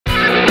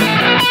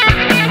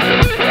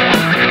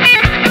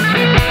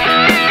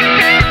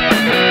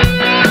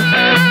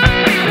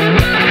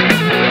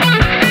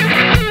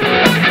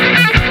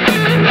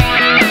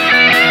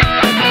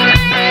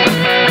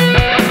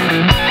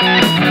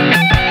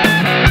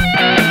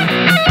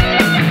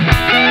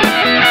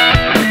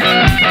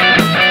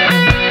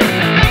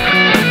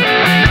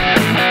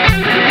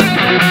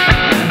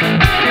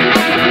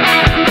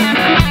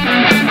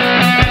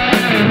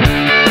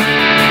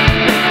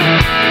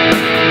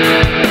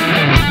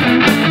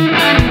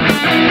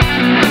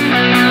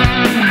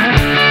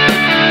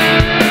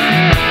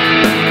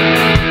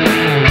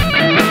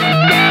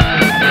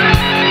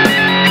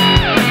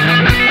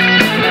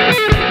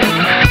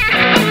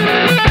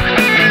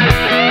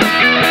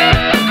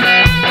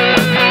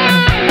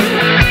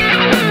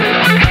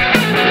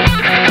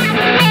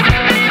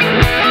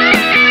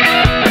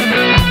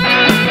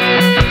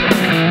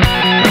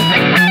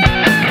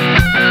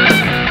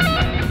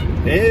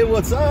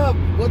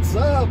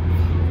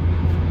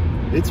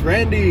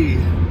Randy.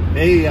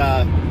 Hey,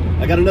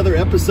 I got another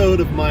episode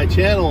of my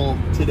channel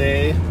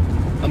today.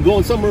 I'm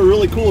going somewhere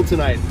really cool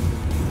tonight.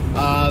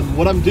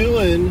 What I'm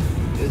doing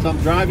is I'm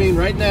driving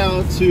right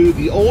now to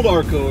the old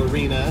Arco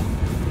Arena,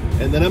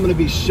 and then I'm going to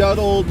be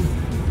shuttled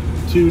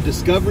to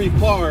Discovery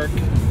Park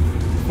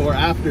for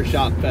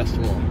AFTERSHOCK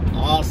Festival.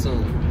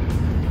 Awesome.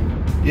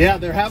 Yeah,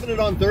 they're having it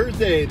on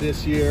Thursday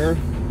this year.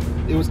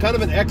 It was kind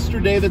of an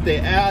extra day that they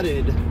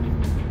added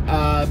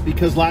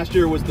because last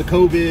year was the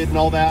COVID and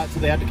all that, so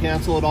they had to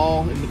cancel it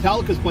all. And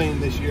Metallica's playing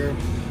this year,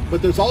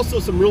 but there's also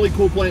some really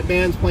cool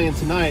bands playing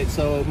tonight.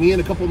 So me and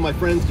a couple of my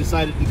friends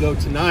decided to go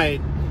tonight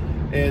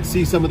and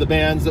see some of the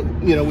bands that,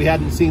 you know, we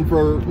hadn't seen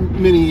for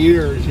many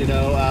years. You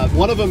know,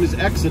 one of them is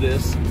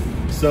Exodus,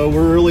 so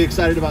we're really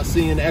excited about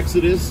seeing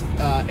Exodus.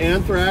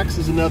 Anthrax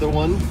is another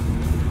one,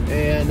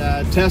 and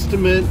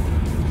Testament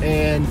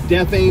and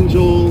Death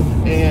Angel,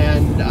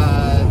 and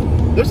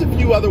there's a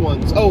few other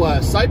ones. Oh,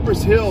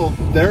 Cypress Hill,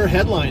 they're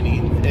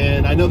headlining,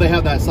 and I know they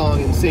have that song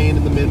Insane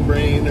in the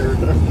Membrane, or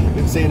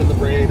Insane in the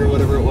Brain, or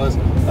whatever it was.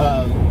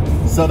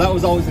 So that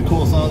was always a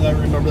cool song. I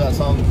remember that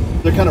song.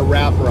 They're kind of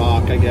rap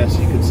rock, I guess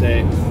you could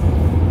say.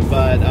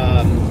 But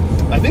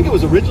I think it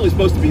was originally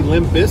supposed to be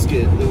Limp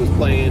Bizkit that was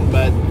playing,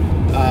 but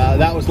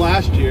that was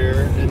last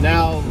year, and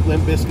now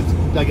Limp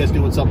Bizkit's, I guess,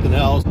 doing something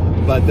else,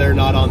 but they're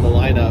not on the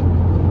lineup.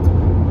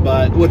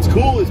 But what's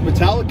cool is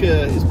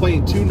Metallica is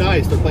playing two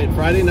nights. They're playing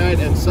Friday night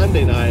and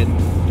Sunday night,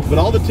 but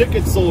all the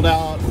tickets sold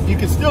out. You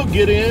can still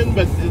get in,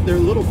 but they're a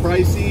little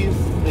pricey,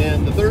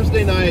 and the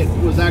Thursday night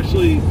was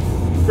actually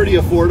pretty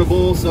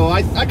affordable. So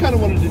I kind of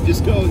wanted to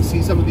just go and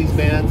see some of these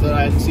bands that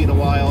I hadn't seen in a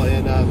while,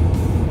 and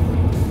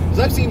because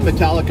I've seen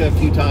Metallica a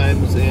few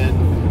times,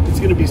 and it's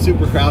going to be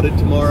super crowded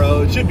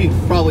tomorrow. It should be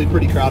probably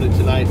pretty crowded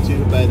tonight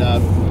too, but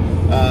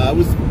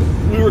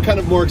we were kind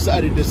of more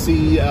excited to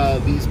see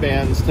these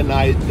bands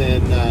tonight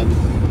than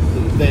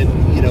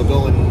you know,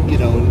 going, you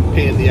know, and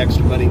paying the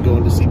extra money and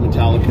going to see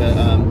Metallica.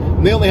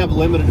 And they only have a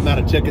limited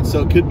amount of tickets,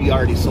 so it could be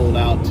already sold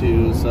out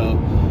too. So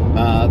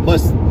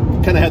plus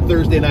kind of had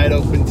Thursday night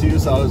open too,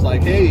 so I was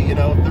like, hey, you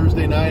know,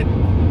 Thursday night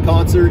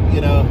concert,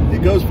 you know,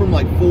 it goes from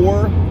like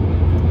 4, I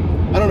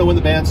don't know when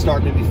the bands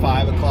start, maybe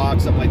 5 o'clock,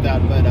 something like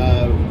that, but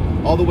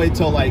all the way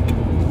till like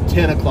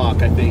 10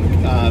 o'clock, I think,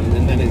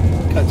 and then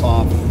it cuts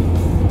off.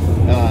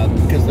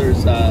 Because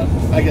there's,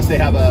 I guess they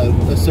have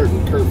a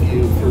certain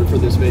curfew for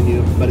this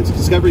venue, but it's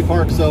Discovery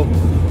Park. So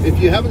if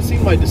you haven't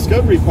seen my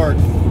Discovery Park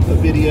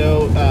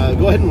video,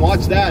 go ahead and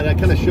watch that. I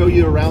kind of show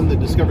you around the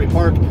Discovery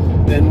Park.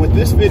 And with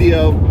this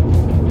video,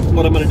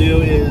 what I'm going to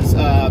do is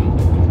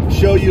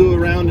show you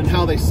around and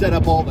how they set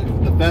up all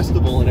the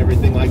festival and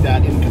everything like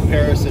that in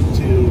comparison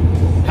to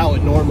how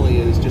it normally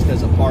is just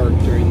as a park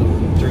during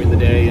the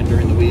day and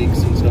during the weeks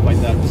and stuff like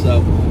that.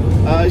 So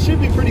it should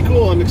be pretty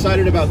cool. I'm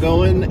excited about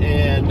going,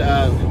 and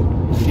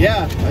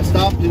yeah, I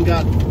stopped and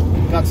got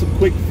some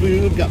quick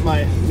food, got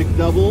my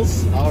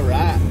McDoubles. All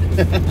right.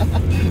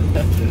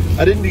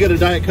 I didn't get a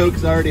Diet Coke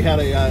because I already had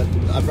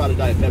I brought a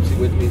Diet Pepsi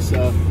with me,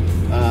 so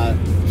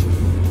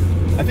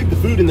I think the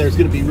food in there is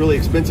going to be really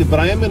expensive, but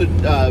I am going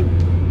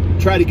to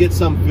try to get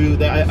some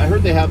food. I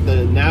heard they have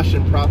the Nash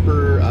and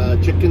Proper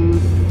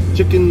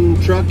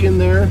chicken truck in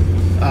there,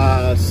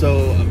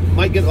 so I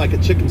might get like a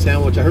chicken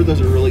sandwich. I heard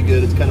those are really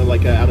good. It's kind of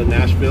like out of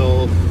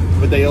Nashville,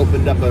 but they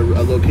opened up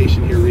a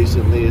location here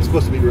recently. It's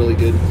supposed to be really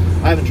good.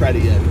 I haven't tried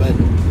it yet, but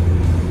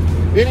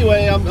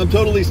anyway, I'm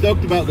totally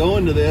stoked about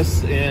going to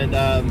this, and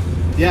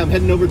yeah, I'm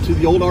heading over to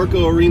the old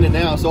Arco Arena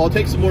now, so I'll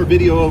take some more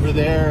video over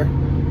there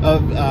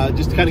of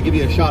just to kind of give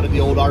you a shot of the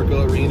old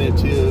Arco Arena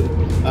too,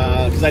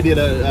 because I did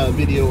a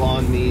video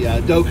on the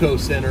Doco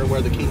Center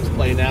where the Kings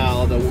play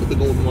now, the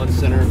Golden One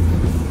Center,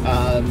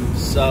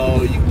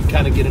 so you can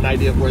kind of get an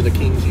idea of where the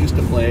Kings used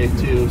to play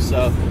too.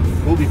 So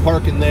we'll be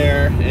parking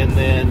there, and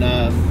then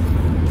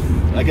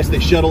I guess they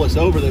shuttle us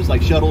over. There's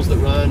like shuttles that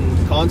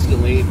run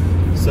constantly,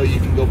 so you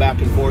can go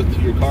back and forth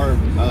to your car,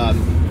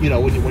 you know,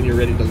 when you're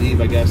ready to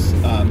leave, I guess.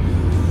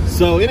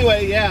 So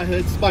anyway, yeah,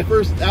 it's my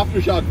first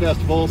AFTERSHOCK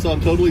Festival, so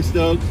I'm totally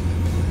stoked.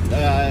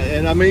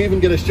 And I may even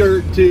get a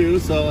shirt too,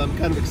 so I'm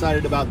kind of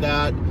excited about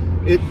that.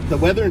 The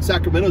weather in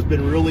Sacramento has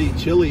been really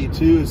chilly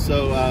too,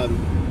 so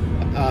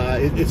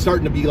it's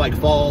starting to be like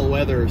fall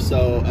weather,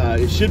 so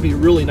it should be a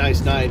really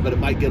nice night, but it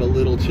might get a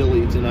little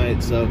chilly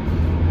tonight. So,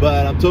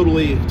 but I'm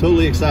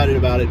totally excited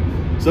about it.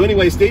 So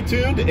anyway, stay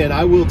tuned, and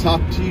I will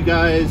talk to you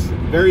guys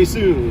very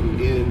soon,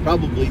 in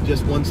probably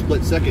just one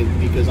split second,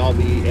 because I'll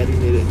be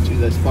editing it to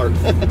this part.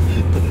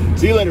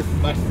 See you later.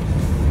 Bye.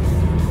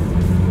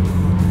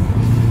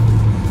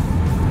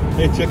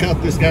 Hey, check out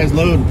this guy's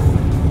load.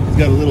 He's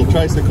got a little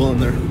tricycle in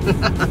there.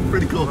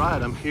 Pretty cool. All right,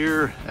 I'm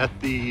here at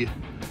the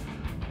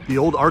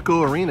old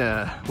Arco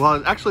Arena.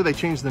 Well, actually they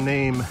changed the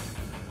name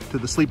to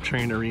the Sleep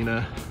Train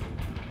Arena,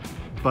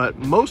 but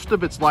most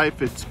of its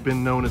life it's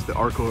been known as the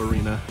Arco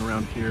Arena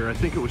around here. I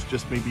think it was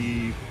just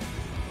maybe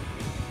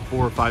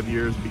 4 or 5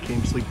 years it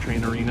became Sleep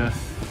Train Arena.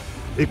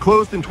 It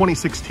closed in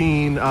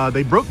 2016.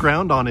 They broke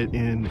ground on it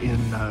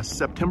in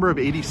September of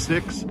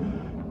 '86,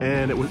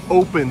 and it was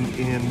opened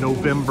in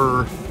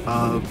November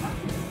of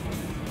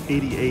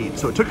 1988.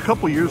 So it took a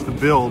couple years to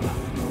build.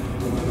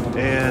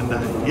 And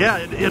yeah,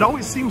 it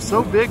always seems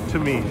so big to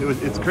me.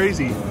 It's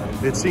crazy.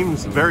 It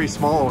seems very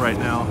small right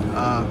now.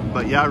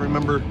 But yeah, I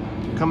remember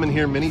coming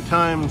here many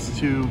times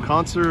to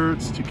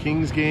concerts, to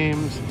Kings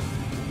games,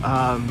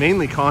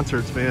 mainly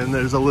concerts, man.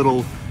 There's a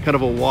little kind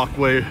of a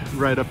walkway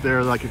right up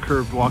there, like a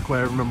curved walkway.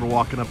 I remember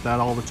walking up that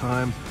all the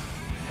time,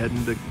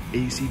 heading to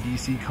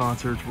AC/DC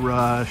concerts,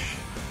 Rush,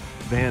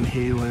 Van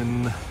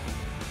Halen.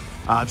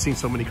 I've seen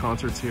so many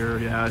concerts here,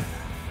 yeah.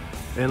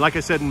 And like I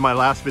said in my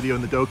last video,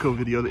 in the Doko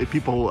video,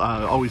 people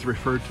always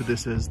referred to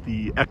this as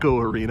the Echo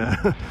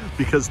Arena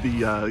because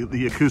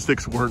the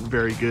acoustics weren't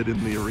very good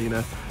in the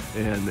arena,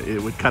 and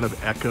it would kind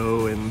of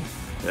echo, and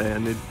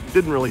it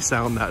didn't really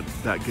sound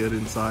that good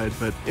inside.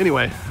 But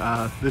anyway,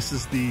 this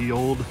is the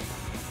old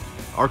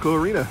Arco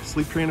Arena,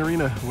 Sleep Train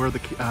Arena, where the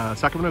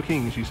Sacramento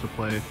Kings used to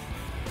play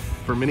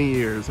for many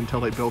years until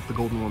they built the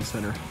Golden One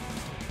Center.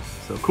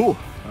 So cool.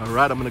 All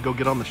right, I'm gonna go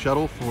get on the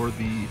shuttle for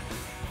the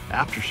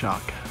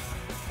AFTERSHOCK.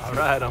 All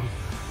right, I'm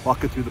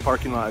walking through the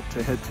parking lot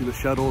to head to the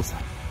shuttles.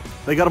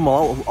 They got them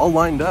all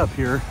lined up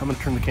here. I'm gonna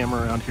turn the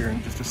camera around here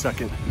in just a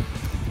second.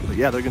 But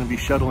yeah, they're gonna be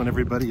shuttling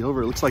everybody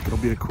over. It looks like it'll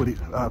be a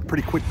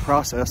pretty quick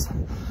process.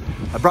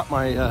 I brought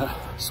my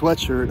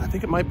sweatshirt. I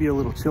think it might be a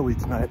little chilly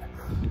tonight.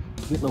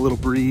 Getting a little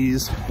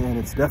breeze, and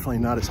it's definitely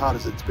not as hot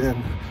as it's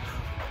been.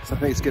 So I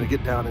think it's gonna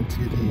get down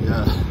into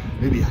the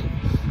maybe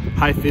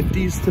high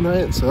 50s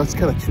tonight. So that's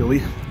kind of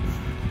chilly.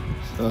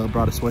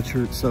 Brought a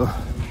sweatshirt, so.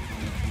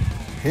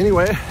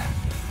 Anyway,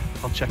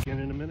 I'll check in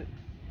a minute.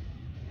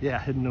 Yeah,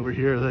 heading over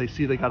here.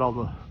 They got all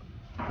the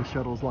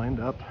shuttles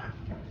lined up.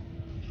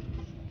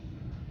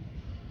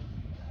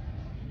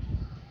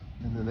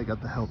 And then they got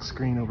the health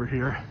screen over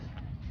here.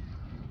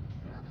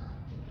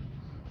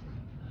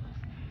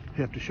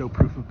 You have to show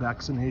proof of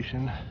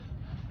vaccination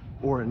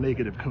or a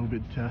negative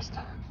COVID test.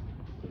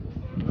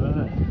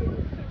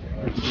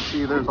 As you can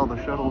see, there's all the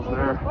shuttles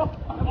there.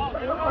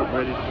 Getting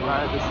ready to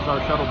ride. This is our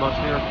shuttle bus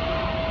here.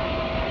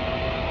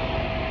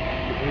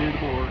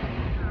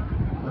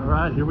 All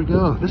right, here we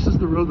go. This is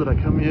the road that I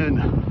come in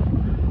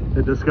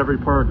at Discovery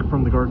Park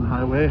from the Garden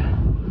Highway,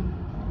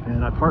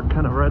 and I park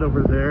kind of right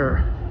over there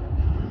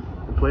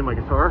and play my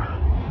guitar.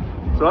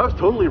 So I was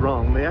totally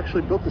wrong. They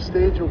actually built the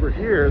stage over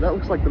here. That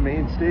looks like the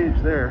main stage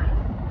there.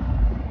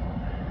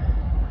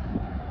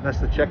 That's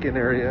the check-in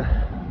area.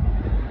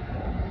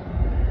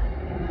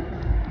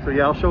 So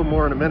yeah, I'll show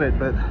more in a minute,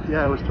 but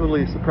yeah, I was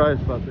totally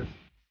surprised about this.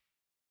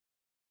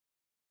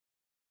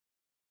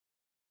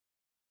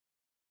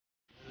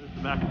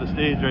 Back of the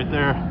stage right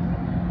there,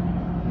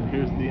 and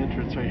here's the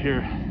entrance right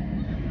here.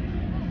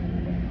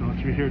 Going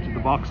through here to the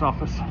box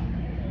office,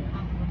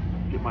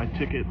 get my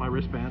ticket, my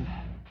wristband.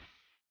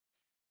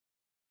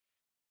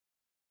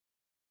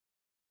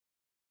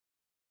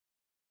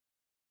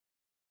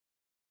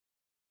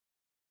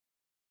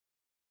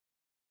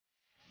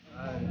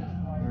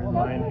 We're in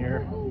line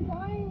here.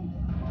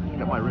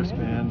 Got my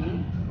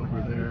wristband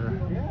over there,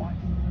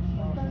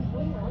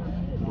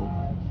 little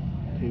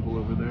table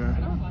over there.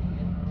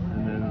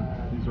 And then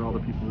these are all the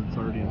people that's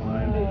already in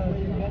line.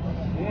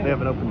 They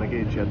haven't opened the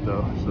gates yet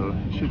though, so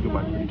it should go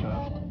by pretty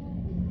fast.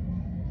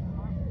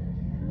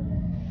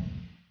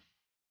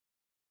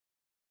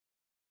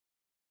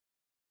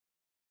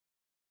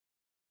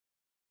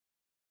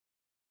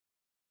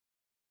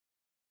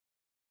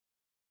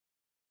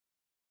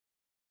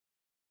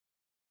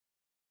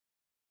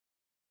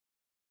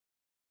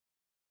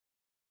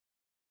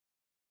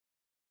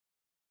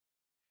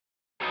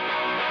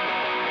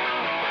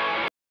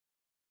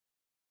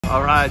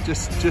 All right,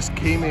 just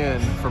came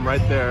in from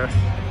right there.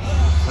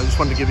 I just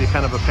wanted to give you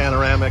kind of a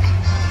panoramic.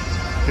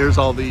 Here's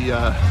all the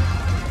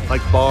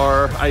like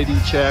bar, ID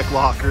check,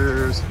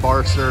 lockers,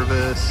 bar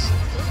service.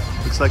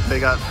 Looks like they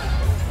got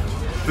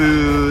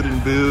food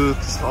and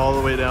booths all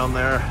the way down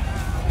there.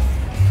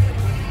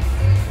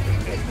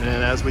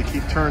 And as we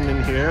keep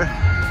turning here,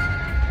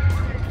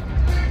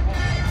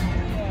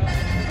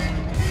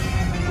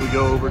 we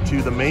go over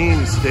to the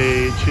main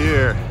stage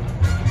here.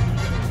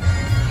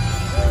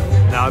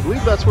 Now I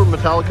believe that's where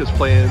Metallica's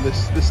playing,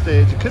 this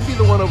stage. It could be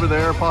the one over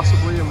there,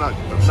 possibly. I'm not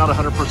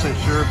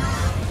 100% sure.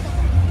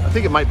 I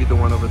think it might be the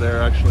one over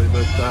there, actually.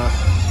 But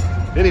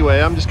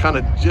anyway, I'm just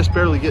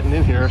barely getting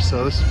in here,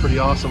 so this is pretty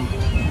awesome.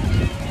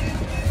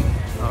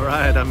 All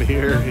right, I'm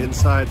here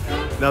inside.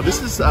 Now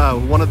this is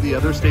one of the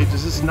other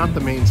stages. This is not the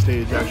main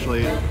stage,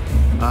 actually.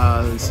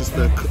 This is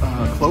the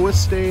Clois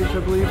stage, I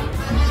believe,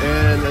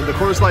 and the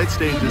Coors Light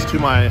stage is to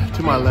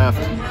my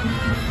left.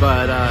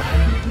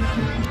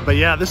 But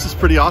yeah, this is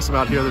pretty awesome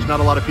out here. There's not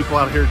a lot of people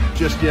out here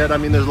just yet. I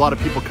mean, there's a lot of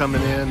people coming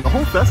in. The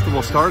whole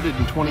festival started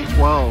in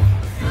 2012,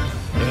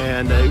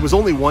 and it was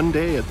only one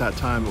day at that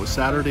time. It was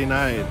Saturday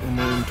night, and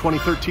then in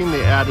 2013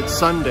 they added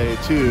Sunday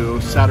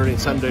too, Saturday and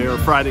Sunday, or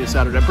Friday,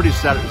 Saturday. I'm pretty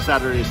sure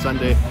Saturday,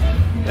 Sunday,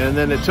 and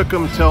then it took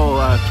them till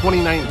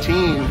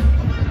 2019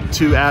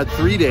 to add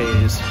 3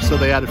 days. So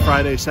they added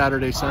Friday,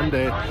 Saturday,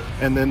 Sunday.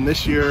 And then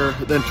this year,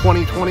 then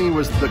 2020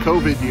 was the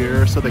COVID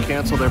year, so they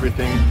canceled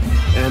everything.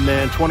 And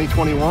then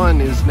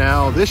 2021 is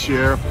now this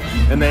year,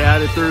 and they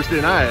added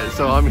Thursday night.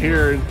 So I'm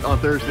here on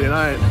Thursday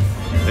night,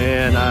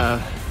 and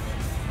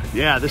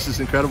yeah, this is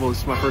incredible. This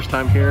is my first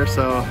time here,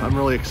 so I'm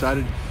really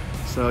excited.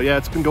 So yeah,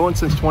 it's been going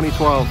since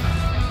 2012.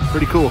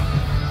 Pretty cool.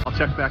 I'll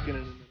check back in a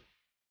minute.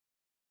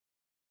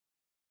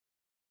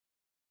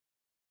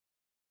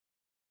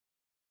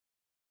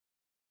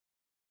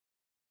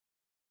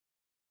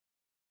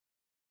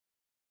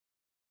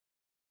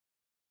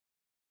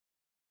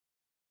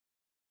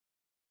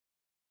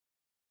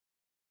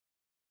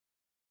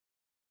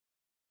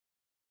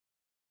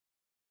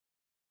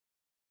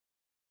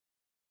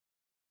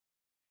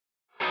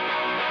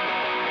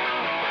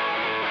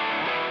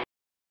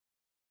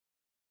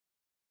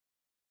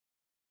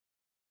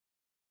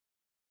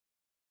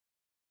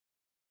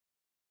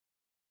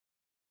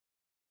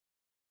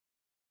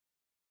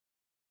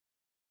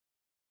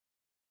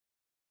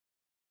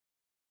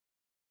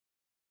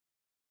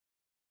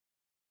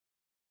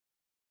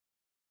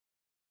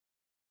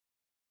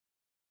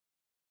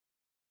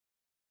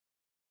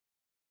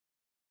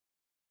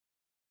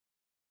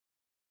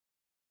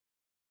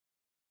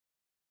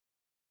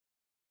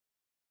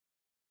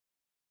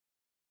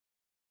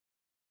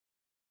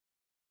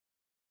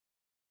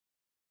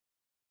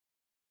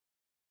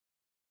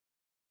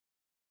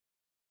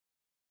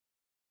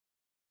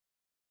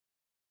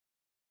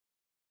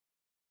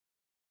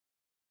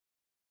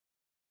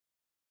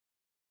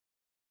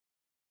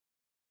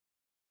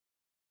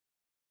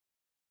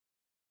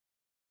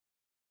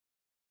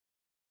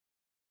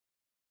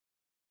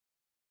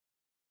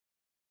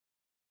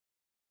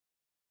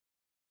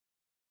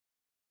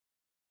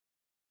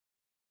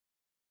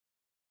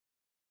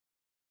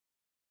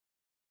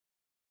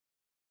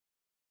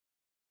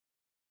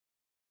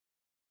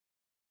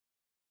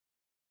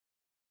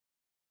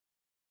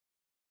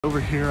 Over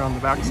here on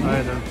the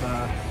backside of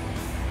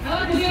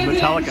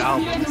Metallica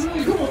albums.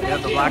 They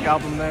have the Black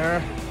Album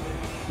there,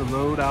 the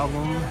Road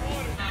album.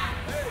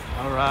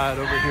 Alright,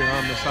 over here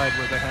on the side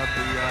where they have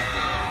the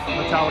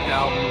Metallica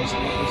albums.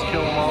 There's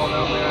Kill 'Em All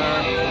down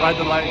there, Ride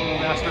the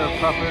Lightning, Master of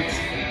Puppets,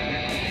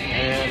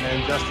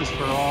 and Justice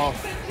for All.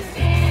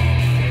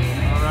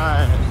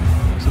 Alright.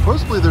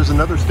 Supposedly there's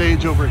another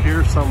stage over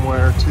here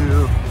somewhere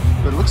too,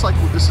 but it looks like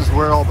this is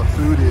where all the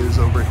food is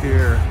over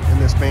here, in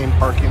this main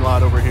parking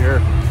lot over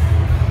here.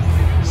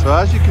 So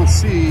as you can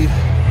see,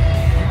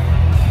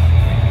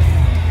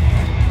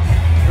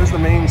 there's the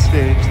main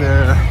stage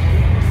there.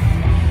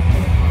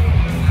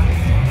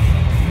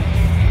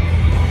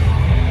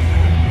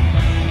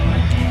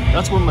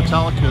 That's when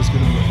Metallica is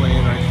going to be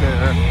playing right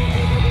there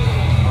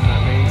on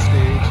that main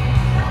stage.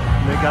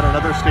 And they got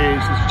another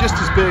stage that's just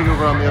as big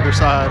over on the other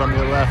side, on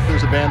the left.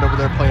 There's a band over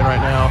there playing right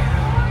now.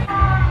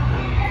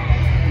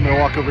 I'm going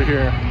to walk over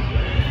here,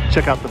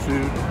 check out the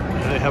food.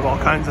 They have all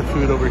kinds of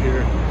food over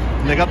here.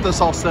 And they got this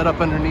all set up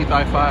underneath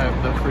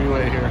I-5, the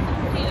freeway here.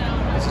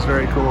 This is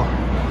very cool.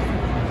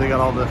 They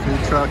got all the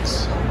food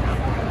trucks.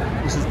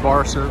 This is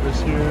bar service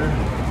here.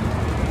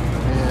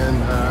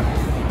 And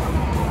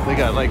they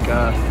got like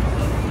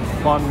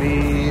banh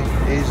mi,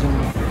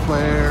 Asian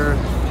flair,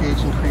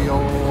 Cajun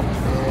Creole,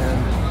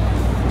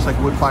 and looks like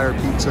wood fire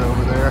pizza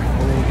over there.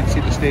 And then you can see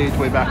the stage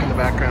way back in the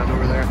background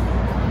over there.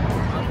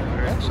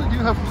 They actually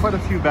do have quite a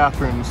few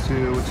bathrooms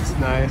too, which is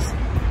nice.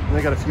 And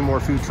they got a few more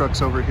food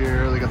trucks over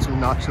here. They got some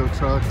nacho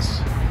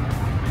trucks.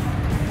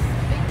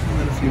 And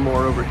then a few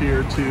more over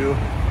here too.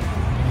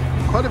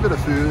 Quite a bit of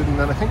food, and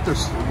then I think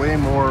there's way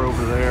more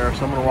over there,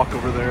 so I'm gonna walk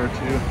over there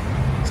too.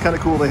 It's kind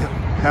of cool they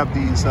have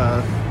these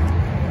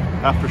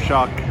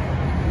AFTERSHOCK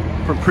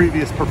from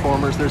previous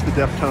performers. There's the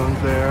Deftones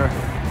there,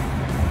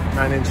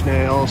 9 Inch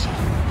Nails.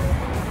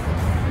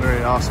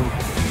 Very awesome.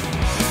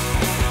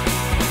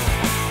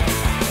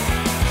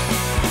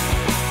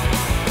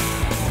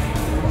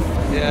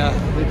 Yeah,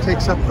 it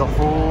takes up the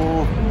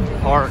whole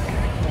park.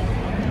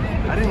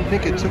 I didn't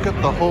think it took up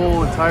the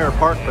whole entire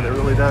park, but it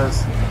really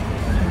does.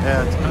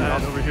 Yeah, it's kind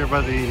of over here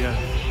by the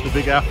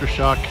big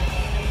AFTERSHOCK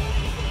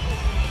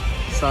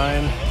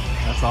sign.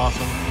 That's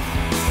awesome.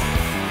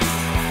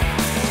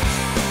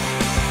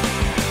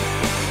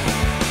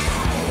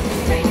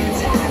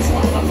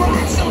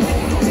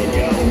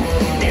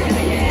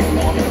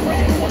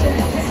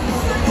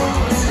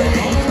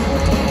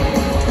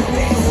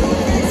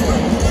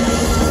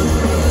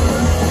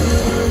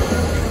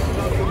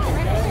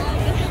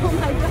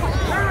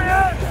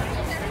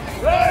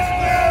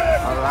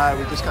 Alright,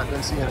 we just got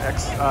done seeing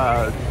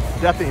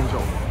Death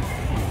Angel,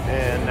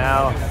 and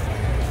now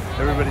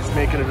everybody's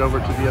making it over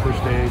to the other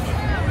stage.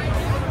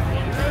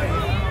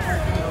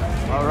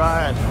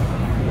 Alright,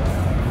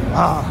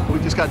 we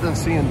just got done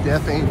seeing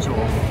Death Angel.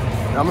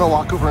 Now I'm gonna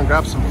walk over and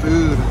grab some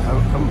food.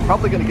 I'm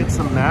probably gonna get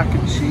some mac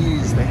and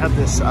cheese. They have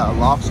this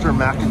lobster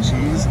mac and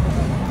cheese.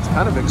 It's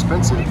kind of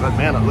expensive, but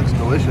man, it looks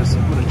delicious.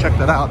 I'm gonna check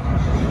that out.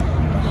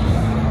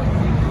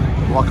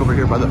 Walk over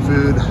here by the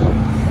food,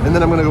 and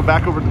then I'm gonna go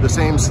back over to the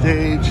same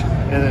stage,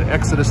 and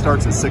Exodus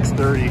starts at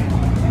 6:30.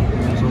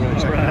 So we're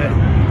gonna check it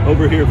out.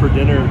 Over here for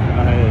dinner,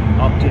 I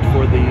opted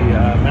for the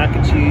mac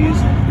and cheese.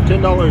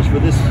 $10 for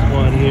this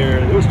one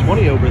here. There was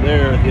 20 over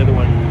there at the other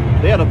one.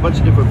 They had a bunch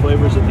of different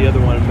flavors at the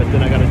other one, but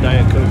then I got a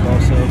Diet Coke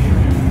also.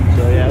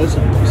 So yeah, this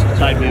will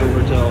tide me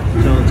over till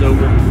it's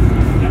over.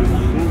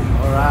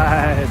 All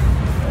right,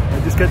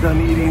 I just got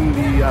done eating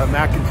the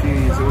mac and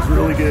cheese. It was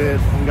really good.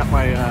 I got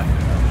my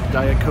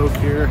Diet Coke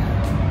here.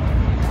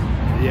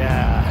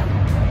 Yeah.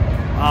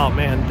 Oh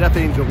man, Death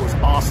Angel was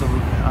awesome.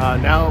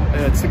 Now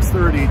at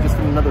 6:30, just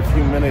in another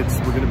few minutes,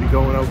 we're going to be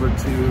going over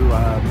to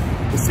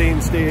the same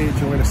stage,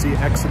 and we're going to see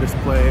Exodus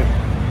play.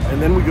 And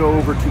then we go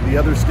over to the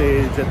other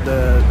stage at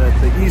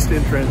the east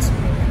entrance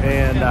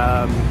and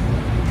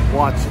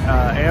watch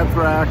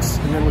Anthrax.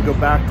 And then we'll go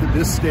back to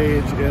this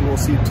stage and we'll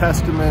see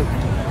Testament.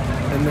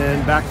 And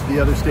then back to the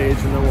other stage,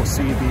 and then we'll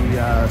see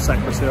the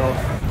Cypress Hill.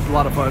 It's a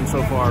lot of fun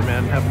so far,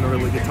 man. Having a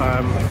really good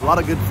time. A lot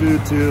of good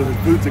food too. The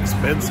food's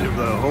expensive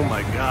though. Oh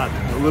my God.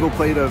 A little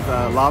plate of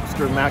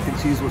lobster and mac and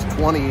cheese was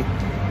 20.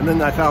 And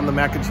then I found the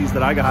mac and cheese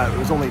that I got, it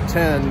was only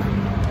 10.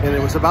 And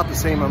it was about the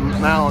same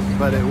amount,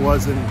 but it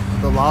wasn't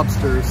the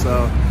lobster.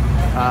 So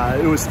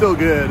it was still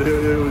good.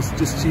 It was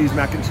just cheese,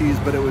 mac and cheese,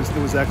 but it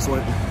was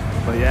excellent.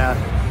 But yeah,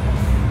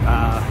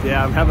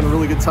 yeah, I'm having a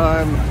really good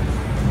time.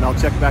 And I'll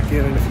check back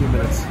in a few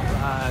minutes.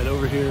 Right,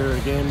 over here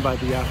again by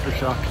the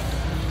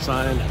AFTERSHOCK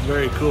sign.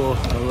 Very cool.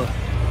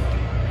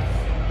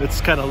 It's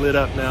kind of lit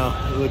up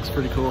now. It looks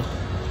pretty cool.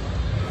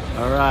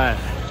 All right.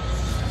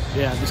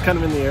 Yeah, just kind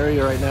of in the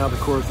area right now, the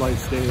Coors Light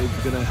stage.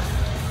 Gonna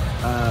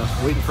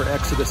waiting for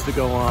Exodus to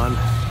go on,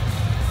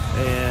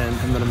 and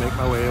I'm gonna make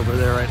my way over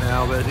there right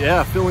now. But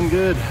yeah, feeling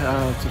good.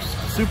 It's a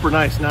super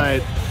nice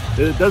night.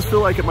 It does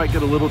feel like it might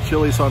get a little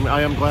chilly, so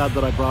I am glad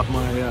that I brought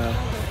my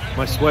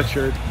my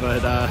sweatshirt.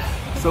 But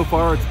so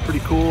far it's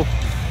pretty cool.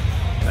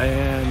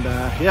 And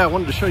yeah, I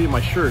wanted to show you my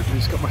shirt. I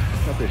just got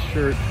this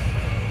shirt.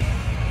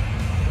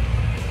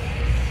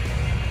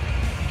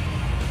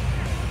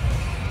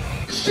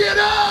 Shit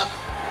up!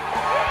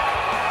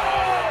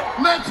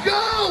 Let's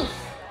go!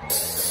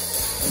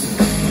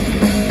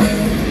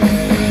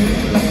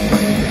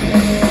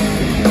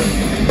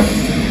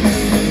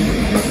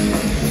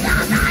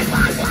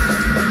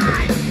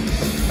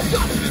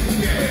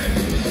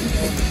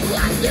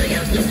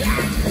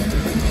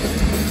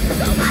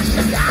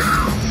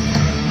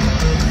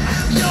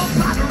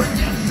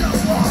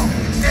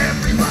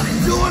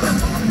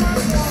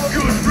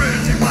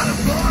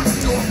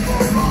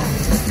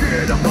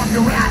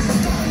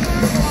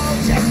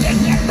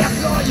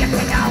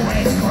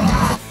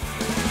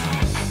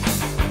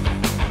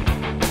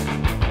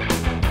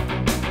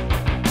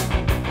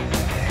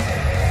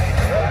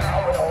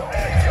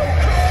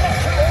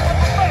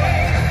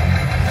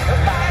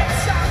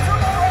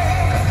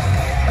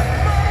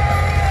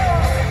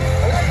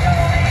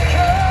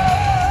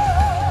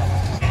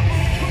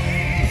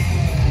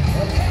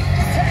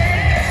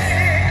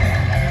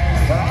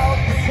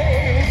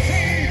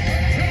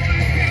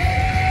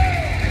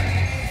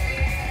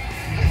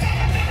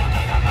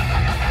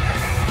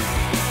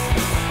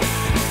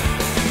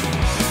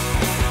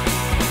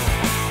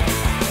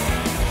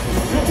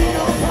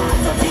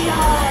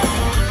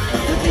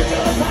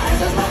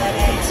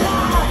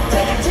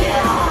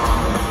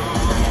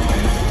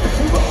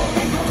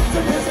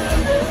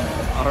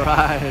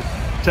 Alright,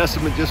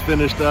 Testament just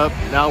finished up.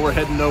 Now we're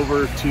heading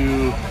over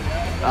to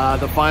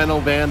the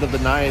final band of the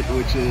night,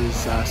 which is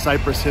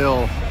Cypress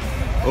Hill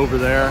over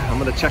there. I'm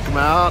gonna check them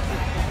out,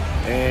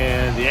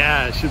 and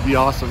yeah, it should be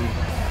awesome.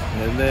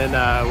 And then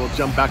we'll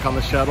jump back on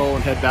the shuttle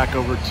and head back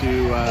over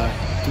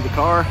to the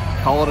car,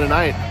 call it a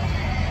night.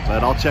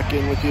 But I'll check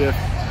in with you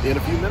in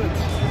a few minutes.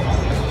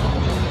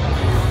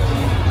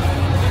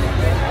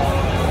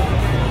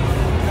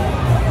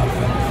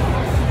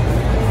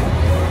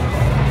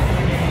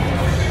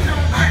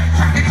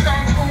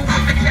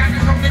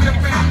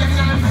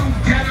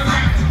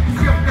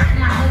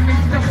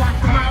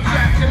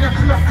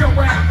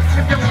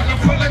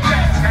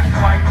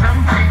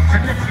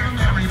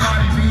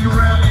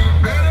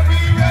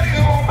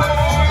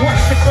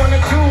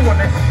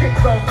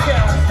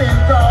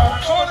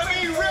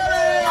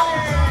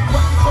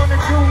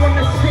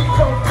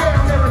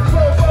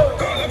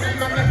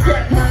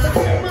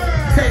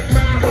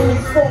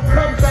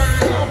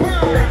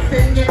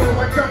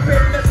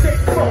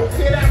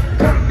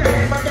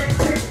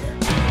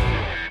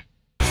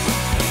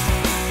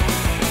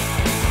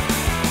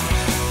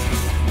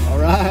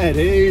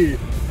 Hey,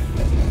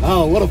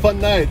 oh, what a fun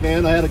night,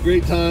 man. I had a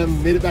great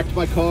time, made it back to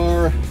my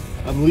car.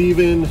 I'm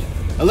leaving.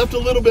 I left a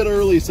little bit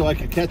early so I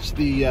could catch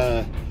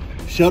the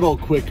shuttle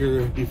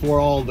quicker before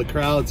all the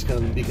crowds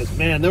come, because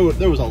man, there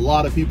was a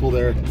lot of people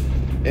there,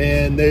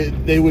 and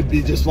they would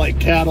be just like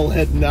cattle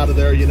heading out of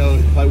there, you know,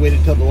 if I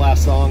waited till the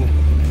last song.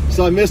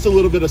 So I missed a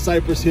little bit of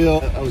Cypress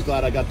Hill. I was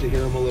glad I got to hear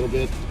them a little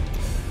bit.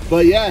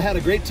 But yeah, I had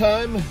a great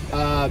time.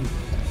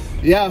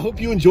 Yeah, I hope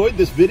you enjoyed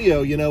this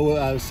video, you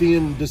know,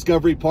 seeing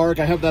Discovery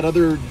Park. I have that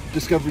other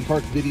Discovery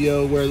Park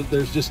video where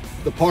there's just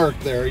the park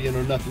there, you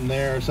know, nothing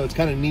there. So it's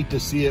kind of neat to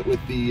see it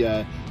with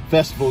the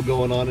festival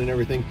going on and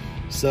everything.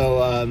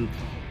 So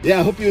yeah,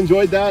 I hope you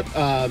enjoyed that.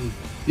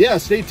 Yeah,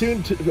 stay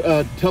tuned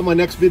to till my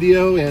next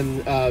video,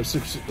 and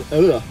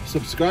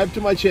subscribe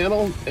to my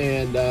channel.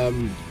 And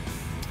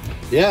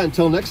yeah,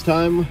 until next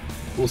time,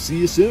 we'll see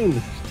you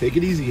soon. Take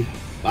it easy.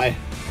 Bye.